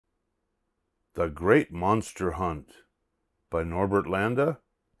The Great Monster Hunt by Norbert Landa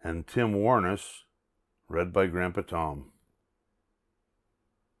and Tim Warnes, read by Grandpa Tom.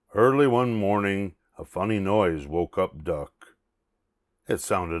 Early one morning, a funny noise woke up Duck. It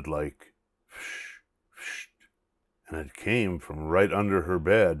sounded like psh, psh, and it came from right under her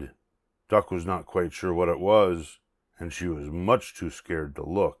bed. Duck was not quite sure what it was, and she was much too scared to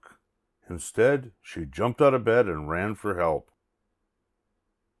look. Instead, she jumped out of bed and ran for help.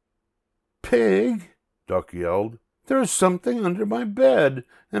 "Pig!" Duck yelled. "There's something under my bed,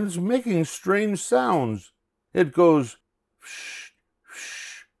 and it's making strange sounds. It goes, psh,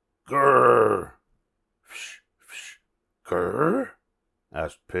 psh, grrr. Psh, psh, grrr?"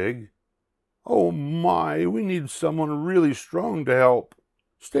 asked Pig. "Oh my, we need someone really strong to help.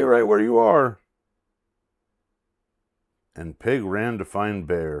 Stay right where you are." And Pig ran to find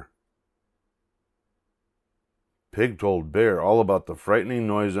Bear. Pig told Bear all about the frightening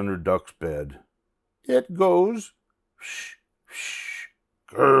noise under Duck's bed. "It goes, psh, psh,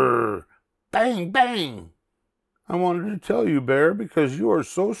 grrr, bang, bang. I wanted to tell you, Bear, because you are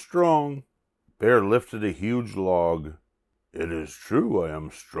so strong." Bear lifted a huge log. "It is true I am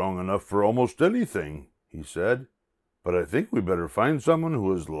strong enough for almost anything," he said, "but I think we better find someone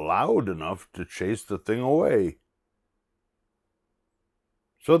who is loud enough to chase the thing away."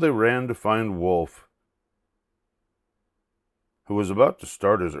 So they ran to find Wolf, who was about to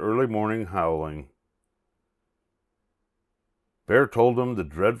start his early morning howling. Bear told him the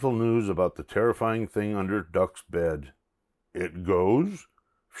dreadful news about the terrifying thing under Duck's bed. "It goes,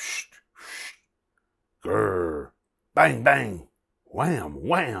 psh, psh, grrr, bang, bang, wham,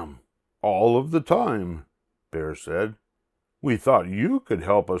 wham, all of the time," Bear said. "We thought you could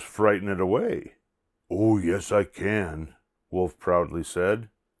help us frighten it away." "Oh, yes, I can," Wolf proudly said.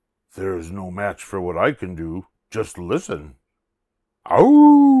 "There is no match for what I can do. Just listen.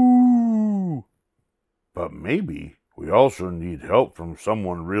 Ow! But maybe we also need help from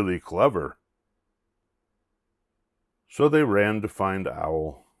someone really clever." So they ran to find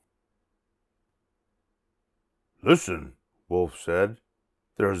Owl. "Listen," Wolf said.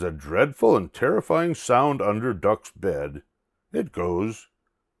 "There is a dreadful and terrifying sound under Duck's bed. It goes,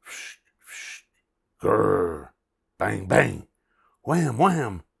 psh, psh, grrr, bang, bang, wham,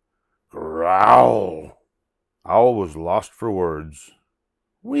 wham, growl." Owl was lost for words.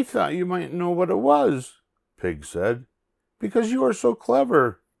 "We thought you might know what it was," Pig said, "because you are so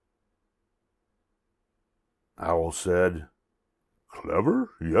clever." Owl said,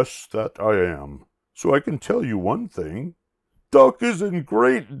 "Clever? Yes, that I am. So I can tell you one thing. Duck is in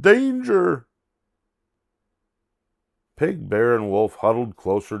great danger." Pig, Bear, and Wolf huddled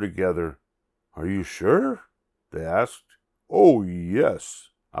closer together. "Are you sure?" they asked. "Oh, yes,"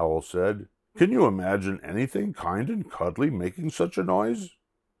 Owl said. "Can you imagine anything kind and cuddly making such a noise?"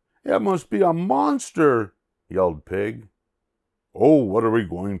 "It must be a monster," yelled Pig. "Oh, what are we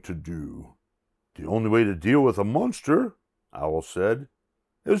going to do?" "The only way to deal with a monster," Owl said,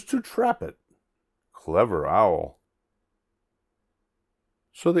 "is to trap it." Clever Owl.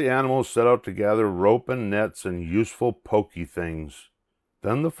 So the animals set out to gather rope and nets and useful pokey things.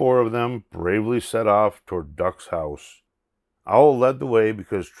 Then the four of them bravely set off toward Duck's house. Owl led the way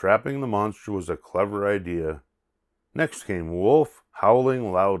because trapping the monster was a clever idea. Next came Wolf,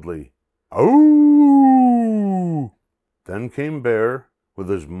 howling loudly. "Ow!" Then came Bear, with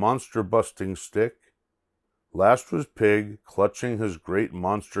his monster-busting stick. Last was Pig, clutching his great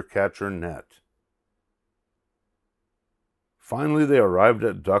monster-catcher net. Finally they arrived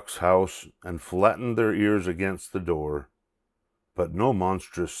at Duck's house and flattened their ears against the door. But no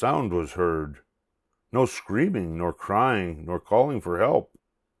monstrous sound was heard. No screaming, nor crying, nor calling for help.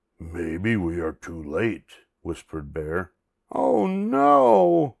 "Maybe we are too late," whispered Bear. "Oh,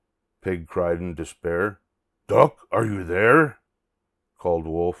 no!" Pig cried in despair. "Duck, are you there?" called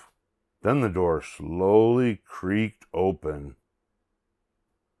Wolf. Then the door slowly creaked open.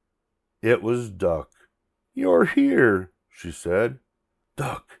 It was Duck. "You're here," she said.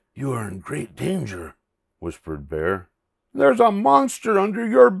 "Duck, you are in great danger," whispered Bear. "There's a monster under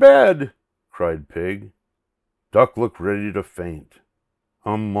your bed," cried Pig. Duck looked ready to faint.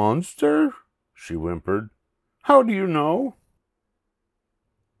 "A monster?" she whimpered. "How do you know?"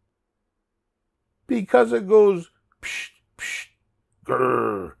 "Because it goes psh, psh,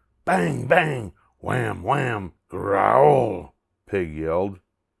 grrr, bang, bang, wham, wham, growl," Pig yelled.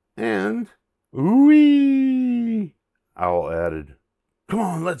 "And ooey," Owl added. "Come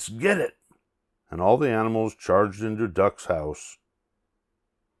on, let's get it." And all the animals charged into Duck's house.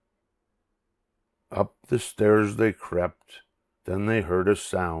 Up the stairs they crept. Then they heard a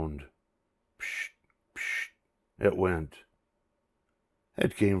sound. Psh, psh, it went.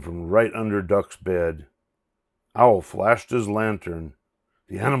 It came from right under Duck's bed. Owl flashed his lantern.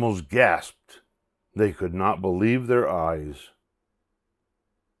 The animals gasped. They could not believe their eyes.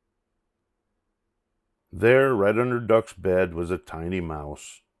 There, right under Duck's bed, was a tiny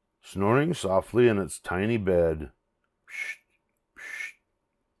mouse, snoring softly in its tiny bed. Psst, psst.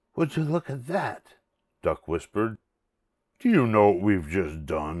 Would you look at that? Duck whispered. Do you know what we've just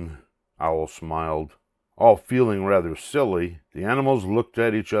done? Owl smiled. All feeling rather silly, the animals looked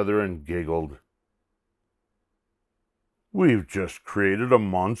at each other and giggled. We've just created a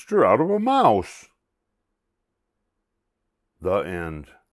monster out of a mouse. The end.